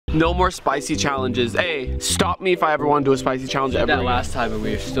No more spicy challenges. Hey, stop me if I ever want to do a spicy challenge ever. That last time, and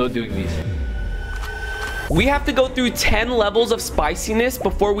we are still doing these. We have to go through 10 levels of spiciness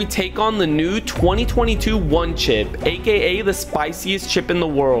before we take on the new 2022 One Chip, aka the spiciest chip in the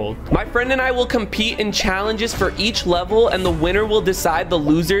world. My friend and I will compete in challenges for each level, and the winner will decide the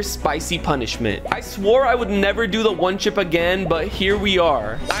loser's spicy punishment. I swore I would never do the One Chip again, but here we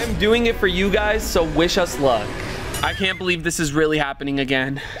are. I'm doing it for you guys, so wish us luck. I can't believe this is really happening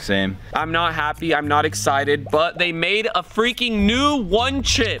again. Same. I'm not happy, I'm not excited, but they made a freaking new One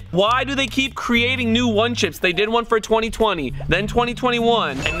Chip. Why do they keep creating new One Chips? They did one for 2020, then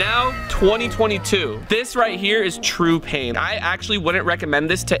 2021, and now 2022. This right here is true pain. I actually wouldn't recommend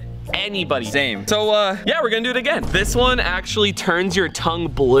this to anybody. Same. So yeah, we're gonna do it again. This one actually turns your tongue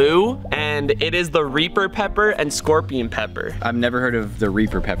blue, and it is the Reaper pepper and Scorpion pepper. I've never heard of the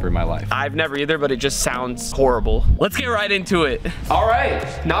Reaper pepper in my life. I've never either, but it just sounds horrible. Let's get right into it. All right,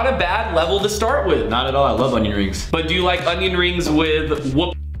 not a bad level to start with. Not at all. I love onion rings. But do you like onion rings with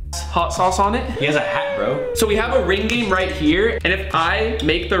whoop hot sauce on it? He has a hat, bro. So we have a ring game right here, and if I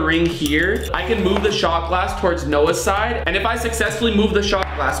make the ring here, I can move the shot glass towards Noah's side, and if I successfully move the shot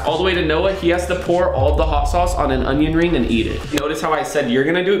glass all the way to Noah, he has to pour all the hot sauce on an onion ring and eat it. Notice how I said you're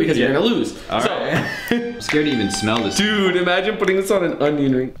gonna do it because you're gonna lose. All right. I'm scared to even smell this. Dude, imagine putting this on an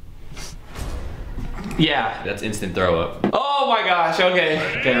onion ring. Yeah. That's instant throw up. Oh my gosh,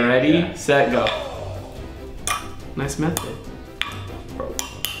 okay. Okay, ready, set, go. Nice method.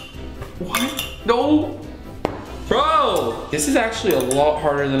 What? No. Bro, this is actually a lot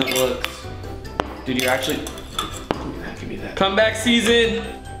harder than it looks. Dude, you're actually, give me that. Comeback season.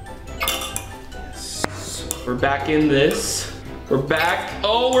 Yes. We're back in this. We're back.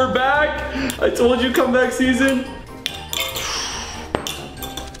 Oh, we're back. I told you comeback season.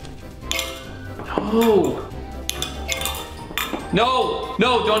 No. No,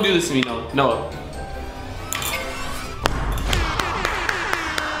 no, don't do this to me, no, no.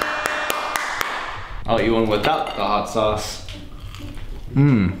 I'll eat one without the hot sauce.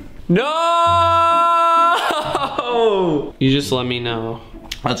 No! You just let me know.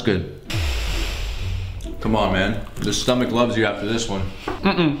 That's good. Come on, man. The stomach loves you after this one.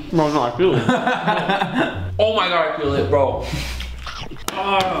 Bro, no, I feel it. Oh my God, I feel it, bro.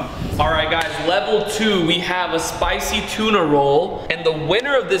 All right, guys, level 2, we have a spicy tuna roll, and the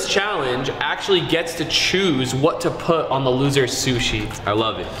winner of this challenge actually gets to choose what to put on the loser's sushi. I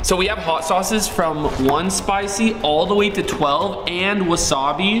love it. So we have hot sauces from 1 spicy all the way to 12 and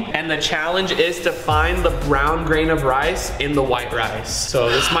wasabi, and the challenge is to find the brown grain of rice in the white rice. So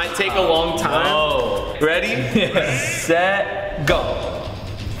this might take a long time. Oh. Ready, set, go.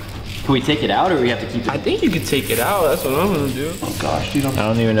 Can we take it out or we have to keep it? I think you could take it out. That's what I'm gonna do. Oh gosh, dude. I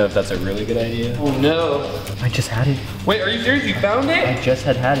don't even know if that's a really good idea. Oh no. I just had it. Wait, are you serious? You found it? I just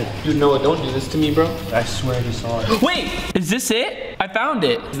had it. Dude, Noah, don't do this to me, bro. I swear I just saw it. Wait, is this it? I found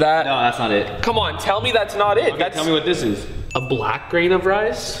it. Is that? No, that's not it. Come on, tell me that's not it. Okay, That's tell me what this is. a black grain of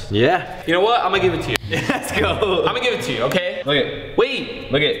rice. Yeah. You know what? I'm gonna give it to you. Let's go. I'm gonna give it to you, okay? Look at.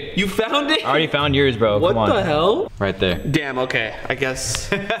 Wait, Look at. you found it? I already found yours, bro. What Come on. the hell? Right there. Damn, okay, I guess.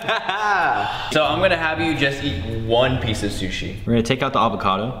 So I'm gonna have you just eat one piece of sushi. We're gonna take out the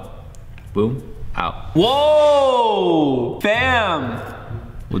avocado. Boom. Out. Whoa, fam.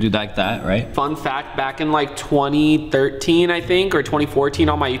 We'll do like that, right? Fun fact, back in like 2013, I think, or 2014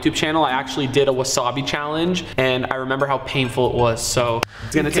 on my YouTube channel, I actually did a wasabi challenge, and I remember how painful it was, so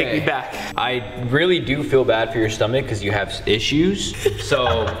it's gonna take me back. I really do feel bad for your stomach because you have issues.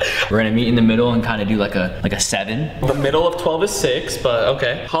 So we're gonna meet in the middle and kind of do like a 7. The middle of 12 is 6, but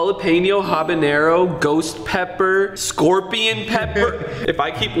okay. Jalapeno, habanero, ghost pepper, scorpion pepper. If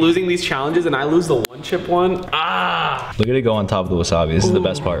I keep losing these challenges and I lose the One Chip one, Look at it go on top of the wasabi. This is the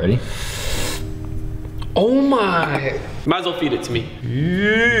best part. Ready? oh my. Might as well feed it to me.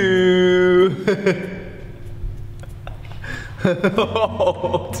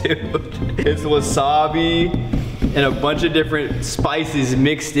 Oh, dude. It's wasabi and a bunch of different spices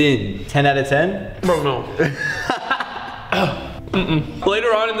mixed in. 10 out of 10? Bro, no.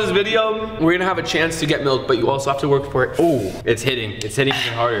 Later on in this video, we're gonna have a chance to get milk, but you also have to work for it. Oh, it's hitting. It's hitting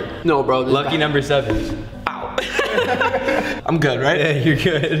even harder. No, bro. Lucky number 7. Ow. I'm good, right? Yeah, you're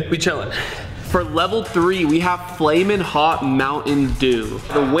good. We chillin'. For level 3, we have Flamin' Hot Mountain Dew.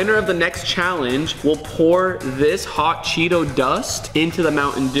 The winner of the next challenge will pour this hot Cheeto dust into the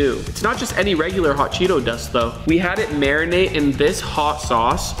Mountain Dew. It's not just any regular hot Cheeto dust though. We had it marinate in this hot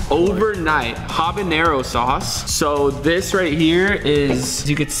sauce overnight, habanero sauce. So this right here is, as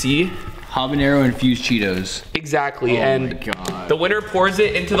you can see, Habanero infused Cheetos. Exactly, Oh and my God. the winner pours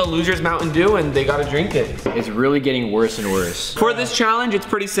it into the loser's Mountain Dew and they gotta drink it. It's really getting worse and worse. For this challenge, it's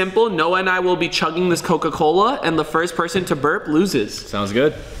pretty simple. Noah and I will be chugging this Coca-Cola and the first person to burp loses. Sounds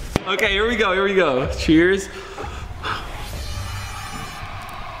good. Okay, here we go, here we go. Cheers.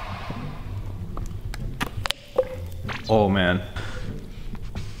 Oh man.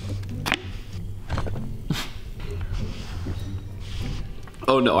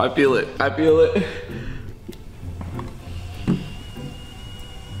 Oh no, I feel it, I feel it.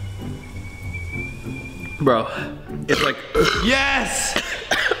 Bro, it's like, yes!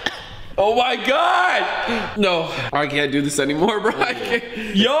 Oh my God! No, I can't do this anymore, bro. I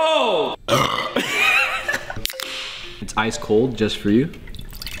can't. Yo! It's ice cold just for you.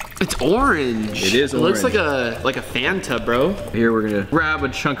 It's orange. It is It looks like orange. a Fanta, bro. Here we're gonna grab a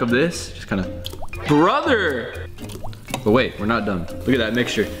chunk of this, just kind of. Brother! But wait, we're not done. Look at that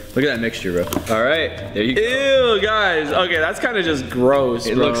mixture. Look at that mixture, bro. All right, there you go. Ew, guys. Okay, that's kind of just gross,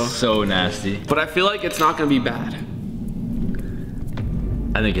 It bro. looks so nasty. But I feel like it's not gonna be bad.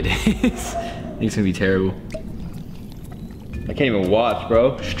 I think it is. I think it's gonna be terrible. I can't even watch,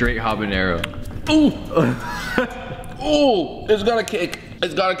 bro. Straight habanero. Ooh! Ooh! It's got a kick.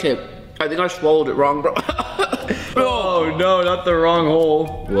 It's got a kick. I think I swallowed it wrong, bro. Oh no, not the wrong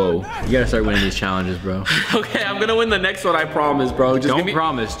hole. Whoa, you gotta start winning these challenges, bro. Okay, I'm gonna win the next one, I promise, bro. Just Don't give me,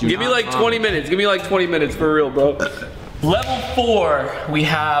 promise, do give me not like 20 minutes. Give me like 20 minutes for real, bro. Level 4, we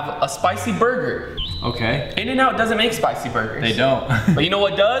have a spicy burger. Okay. In-N-Out doesn't make spicy burgers. They don't. But you know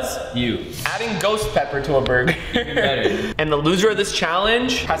what does? You. Adding ghost pepper to a burger. better. And the loser of this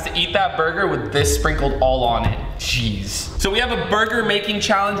challenge has to eat that burger with this sprinkled all on it. Jeez. So we have a burger making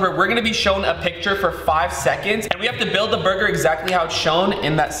challenge where we're gonna be shown a picture for 5 seconds and we have to build the burger exactly how it's shown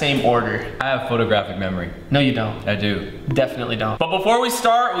in that same order. I have photographic memory. No, you don't. I do. Definitely don't. But before we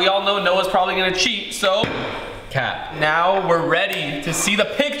start, we all know Noah's probably gonna cheat, so Cat. now we're ready to see the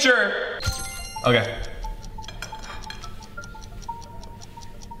picture. Okay.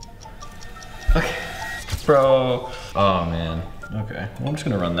 Okay. Bro. Oh man. Okay. Well, I'm just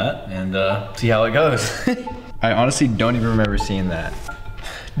gonna run that and see how it goes. I honestly don't even remember seeing that.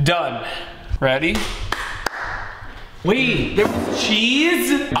 Done. Ready? Wait, there was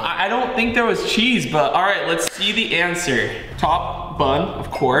cheese? I don't think there was cheese, but all right, let's see the answer. Top bun,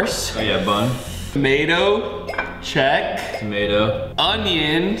 of course. Oh yeah, bun. Tomato, check. Tomato.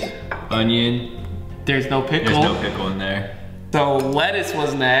 Onion, Onion. there's no pickle. There's no pickle in there. So lettuce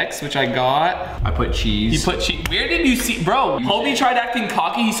was next, which I got. I put cheese. You put cheese. Where did you see, bro? Hobie tried acting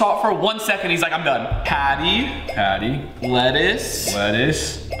cocky. He saw it for 1 second. He's like, I'm done. Patty, patty. lettuce,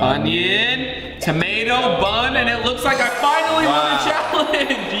 Lettuce. onion, tomato, bun, and it looks like I finally won the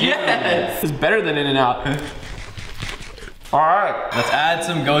challenge. Yes. It's better than In-N-Out. All right. Let's add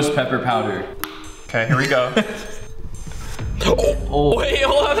some ghost pepper powder. Okay, here we go. Oh. Wait,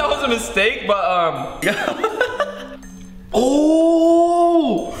 hold on. That was a mistake, but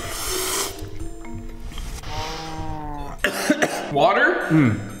oh. Water?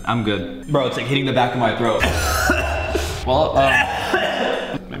 I'm good. Bro, it's like hitting the back of my throat. Well,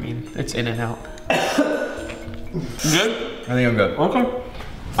 I mean, it's In-N-Out. Good? I think I'm good. Okay.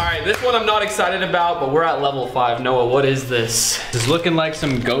 All right, this one I'm not excited about, but we're at level 5. Noah, what is this? This is looking like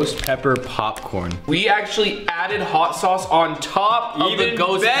some ghost pepper popcorn. We actually added hot sauce on top of the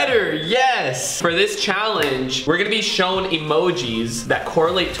ghost pepper. Yes. For this challenge, we're gonna be shown emojis that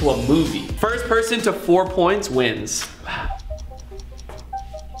correlate to a movie. First person to 4 points wins.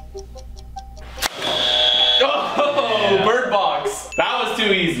 Oh, Bird Box. That was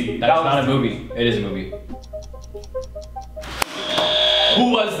too easy. That's not a movie. It is a movie.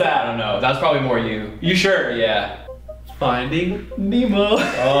 Who was that? I don't know. That's probably more you. You sure? Yeah. Finding Nemo.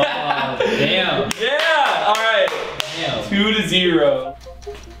 Oh, damn. Yeah, all right. Damn. 2-0.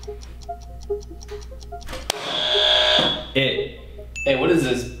 It. Hey, what is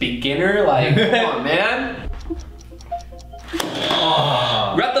this, beginner? Like, come on, man.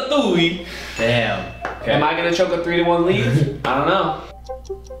 Oh. Ratatouille. Damn. Okay. Am I gonna choke a 3-1 lead? I don't know.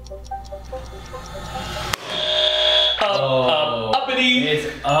 Uppity. It's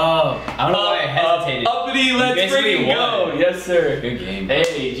up. I don't know why I hesitated. Uppity, let's basically freaking go. won. Yes, sir. Good game.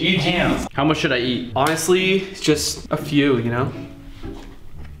 Hey, GG. How much should I eat? Honestly, just a few, you know?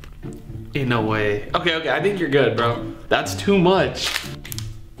 In no way. Okay, I think you're good, bro. That's too much.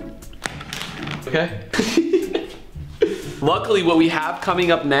 Okay. Luckily, what we have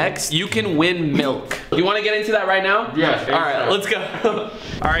coming up next, you can win milk. You want to get into that right now? Yes. All right, let's go.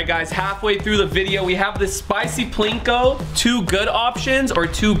 All right, guys, halfway through the video, we have this spicy plinko, 2 good options or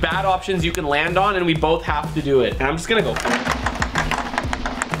 2 bad options you can land on, and we both have to do it. And I'm just gonna go.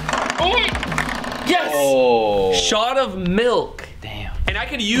 Yes! Oh. Shot of milk. Damn. And I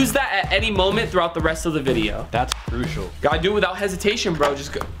could use that at any moment throughout the rest of the video. That's crucial. Gotta do it without hesitation, bro.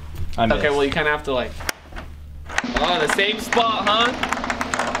 Just go. I missed. Okay, well, you kind of have to like. Oh, the same spot,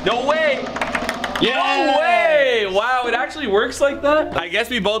 huh? No way! Yes! No way! Wow, it actually works like that? I guess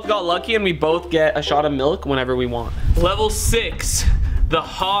we both got lucky and we both get a shot of milk whenever we want. Level 6, the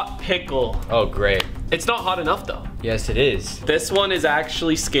hot pickle. Oh, great. It's not hot enough though. Yes, it is. This one is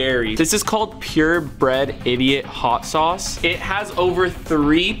actually scary. This is called purebred idiot hot sauce. It has over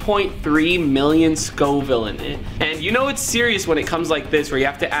 3.3 million Scoville in it. And you know it's serious when it comes like this where you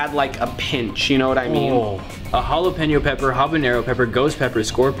have to add like a pinch, you know what I mean? Oh. A jalapeno pepper, habanero pepper, ghost pepper,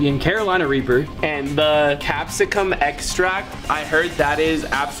 scorpion, Carolina Reaper. And the capsicum extract, I heard that is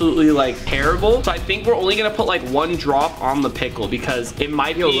absolutely like terrible. So I think we're only gonna put like 1 drop on the pickle because it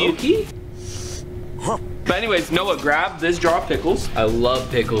might be low-key? But anyways, Noah, grab this jar of pickles. I love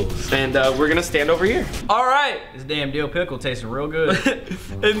pickles. And we're gonna stand over here. All right. This damn dill pickle tasting real good.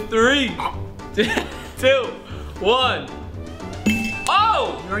 In 3, 2, 1.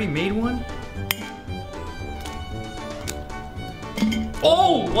 Oh! You already made one?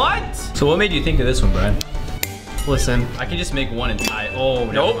 Oh, what? So what made you think of this one, Brian? Listen. I can just make one and tie it. Oh,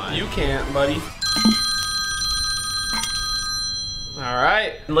 never Nope, mind. you can't, buddy. All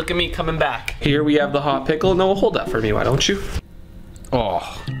right, look at me coming back. Here we have the hot pickle. Noah, hold that for me, why don't you?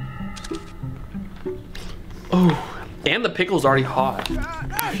 Oh. Oh, and the pickle's already hot. You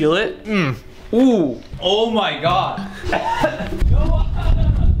feel it? Ooh. Oh my God.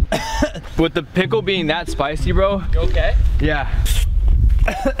 With the pickle being that spicy, bro. You okay? Yeah.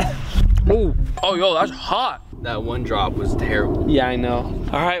 Ooh. Oh, yo, that's hot. That 1 drop was terrible. Yeah, I know.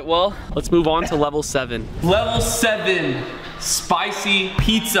 All right, well, let's move on to level 7. Level 7, spicy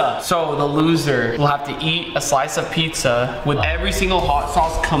pizza. So the loser will have to eat a slice of pizza with every single hot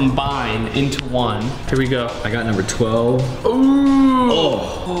sauce combined into one. Here we go. I got number 12. Ooh.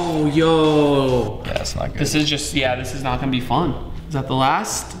 Oh, yo. Yeah, that's not good. This is just, yeah, this is not gonna be fun. Is that the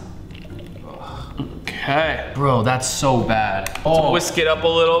last? Okay. Bro, that's so bad. Oh. Whisk it up a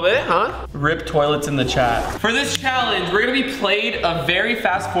little bit, huh? Rip toilets in the chat. For this challenge, we're gonna be played a very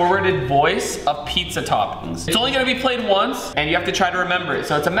fast-forwarded voice of pizza toppings. It's only gonna be played once, and you have to try to remember it.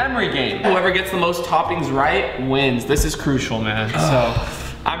 So it's a memory game. Whoever gets the most toppings right wins. This is crucial, man. So,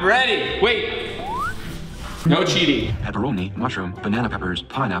 I'm ready. Wait. No cheating. Pepperoni, mushroom, banana peppers,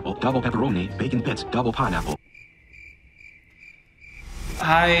 pineapple, double pepperoni, bacon bits, double pineapple.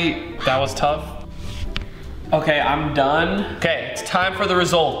 That was tough. Okay, I'm done. Okay, it's time for the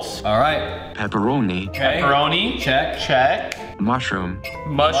results. All right. Pepperoni, Okay. Pepperoni, Check. check. mushroom,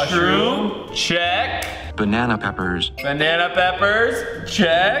 Mushroom, check. banana peppers, Banana peppers,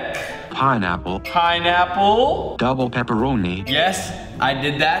 check. pineapple, Pineapple, double pepperoni, Yes, I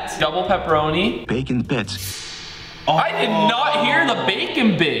did that. double pepperoni. bacon bits, I did not hear the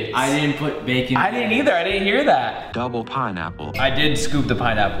bacon bits. I didn't put bacon. I didn't either. I didn't hear that. double pineapple. I did scoop the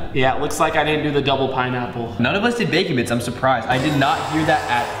pineapple. Yeah, it looks like I didn't do the double pineapple. None of us did bacon bits. I'm surprised. I did not hear that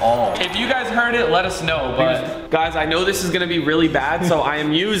at all. If you guys heard it, let us know. But guys, I know this is gonna be really bad, so I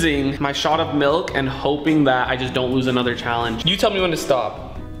am using my shot of milk and hoping that I just don't lose another challenge. You tell me when to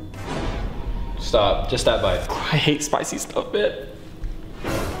stop. Stop. Just that bite. I hate spicy stuff, man.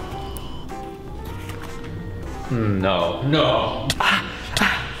 No. No.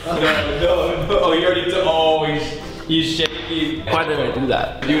 No, no. You already took. Oh, he's shaking. Why did I do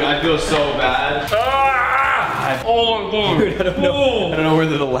that? Dude, I feel so bad. Oh my god. Dude, I don't know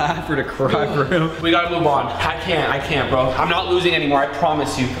whether to laugh or to cry for him. We gotta move on. I can't, bro. I'm not losing anymore, I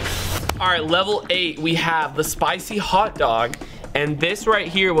promise you. All right, level 8, we have the spicy hot dog. And this right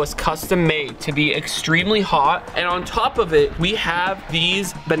here was custom made to be extremely hot. And on top of it, we have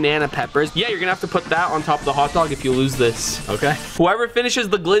these banana peppers. Yeah, you're gonna have to put that on top of the hot dog if you lose this. Okay. Whoever finishes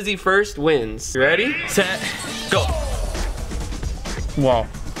the glizzy first wins. You ready? Set, go. Wow.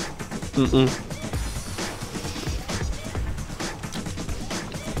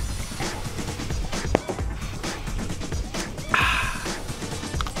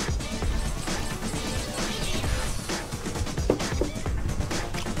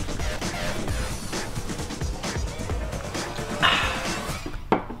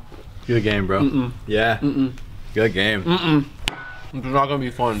 Good game, bro. Yeah. Good game. It's not gonna be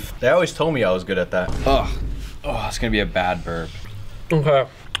fun. They always told me I was good at that. Oh, it's gonna be a bad burp. Okay,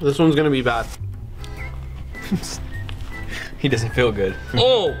 this one's gonna be bad. He doesn't feel good.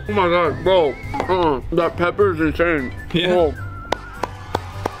 Oh my god, bro. That pepper is insane. Yeah. Oh.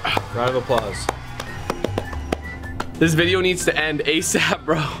 Round of applause. This video needs to end ASAP,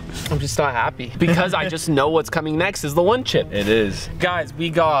 bro. I'm just not happy because I just know what's coming next is the one chip. It is. Guys, we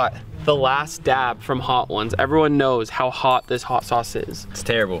got the last dab from Hot Ones. Everyone knows how hot this hot sauce is. It's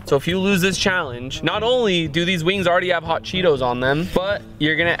terrible. So if you lose this challenge, not only do these wings already have hot Cheetos on them, but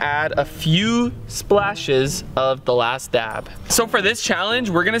you're gonna add a few splashes of the last dab. So for this challenge,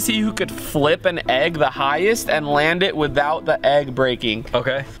 we're gonna see who could flip an egg the highest and land it without the egg breaking.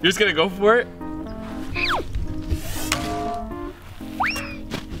 Okay. You're just gonna go for it?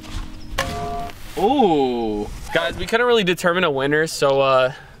 Ooh. Guys, we couldn't really determine a winner, so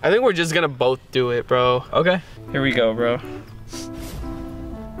I think we're just gonna both do it, bro. Okay. Here we go, bro.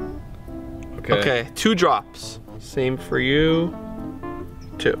 Okay. Okay, 2 drops. Same for you.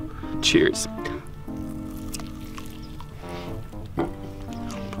 2. Cheers.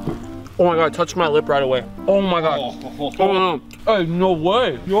 Oh my God, touched my lip right away. Oh my God. Oh no. Hey, no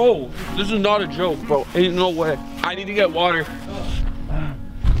way. Yo, this is not a joke, bro. Ain't no way. I need to get water.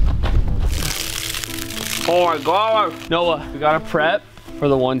 Oh my God. Noah, we gotta prep for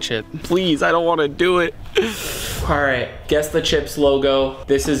the one chip. Please, I don't wanna do it. All right, guess the chips logo.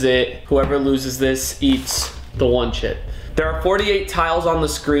 This is it. Whoever loses this eats the one chip. There are 48 tiles on the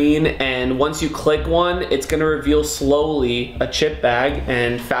screen, and once you click one, it's gonna reveal slowly a chip bag,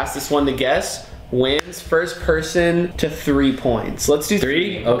 and fastest one to guess wins. First person to 3 points. Let's do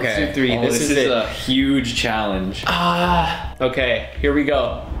 3. Okay. Let's do 3. Oh, this is it. a huge challenge. Okay, here we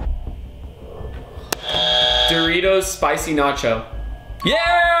go. Doritos spicy nacho.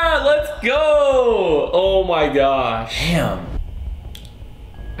 Yeah, let's go. Oh my gosh. Damn.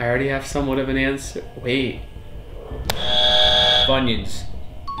 I already have somewhat of an answer. Wait. Funyuns.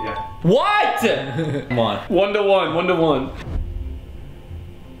 Yeah. What? Come on. 1 to 1, 1 to 1.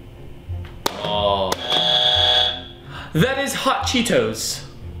 Oh. That is hot Cheetos.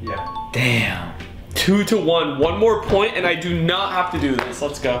 Yeah. Damn. 2 to 1. 1 more point and I do not have to do this.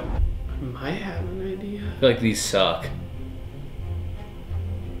 Let's go. I might have an idea. I feel like these suck.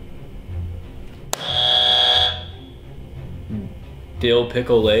 Dill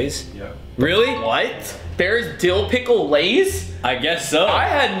pickle lays? Yeah. Really? What? There's dill pickle Lays? I guess so. I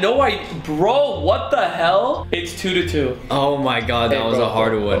had no idea. Bro, what the hell? It's 2 to 2. Oh my God, that Hey, was bro, a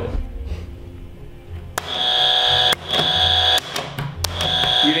hard bro, one. bro.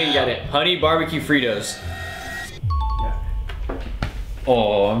 You didn't get it. Honey barbecue Fritos. Yeah.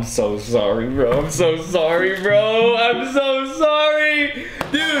 Oh, I'm so sorry, bro. I'm so sorry, bro. I'm so sorry.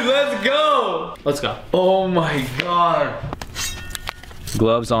 Dude, let's go. Let's go. Oh my God.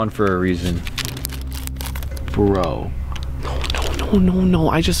 Gloves on for a reason. Bro. No.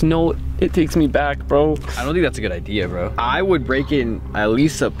 I just know it takes me back, bro. I don't think that's a good idea, bro. I would break in at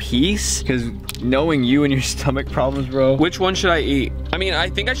least a piece, because knowing you and your stomach problems, bro. Which one should I eat? I mean, I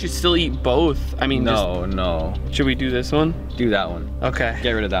think I should still eat both. I mean, No. should we do this one? Do that one. Okay.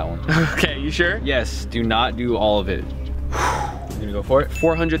 Get rid of that one. Okay, you sure? Yes, do not do all of it. You gonna go for it?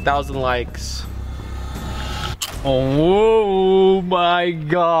 400,000 likes. Oh my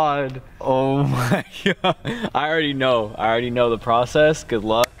God. Oh my God. I already know the process. Good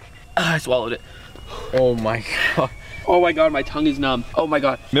luck. I swallowed it. Oh my God. Oh my God, my tongue is numb. Oh my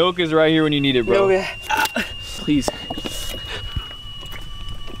God. Milk is right here when you need it, bro. Okay. Please.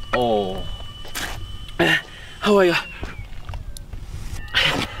 Oh. Oh my God.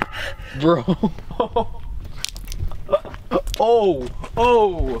 Bro. Oh.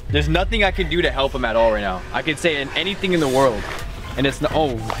 There's nothing I can do to help him at all right now. I could say anything in the world. And it's not,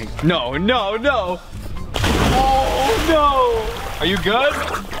 oh my, no. Oh no. Are you good?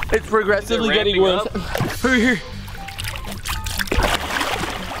 It's progressively Is it getting worse. ramping Over here.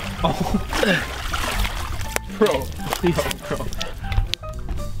 Bro. Please. Bro.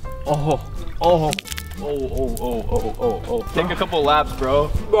 Oh. Take a couple laps, bro.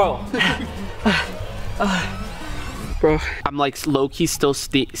 Bro. Bro, I'm like low-key still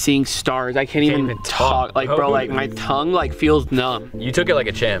seeing stars. I can't even talk. Like, bro, like my tongue like feels numb. You took it like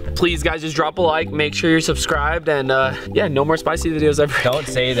a champ. Please, guys, just drop a like. Make sure you're subscribed, and yeah, no more spicy videos ever. Don't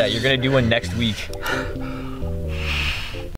say that. You're gonna do one next week.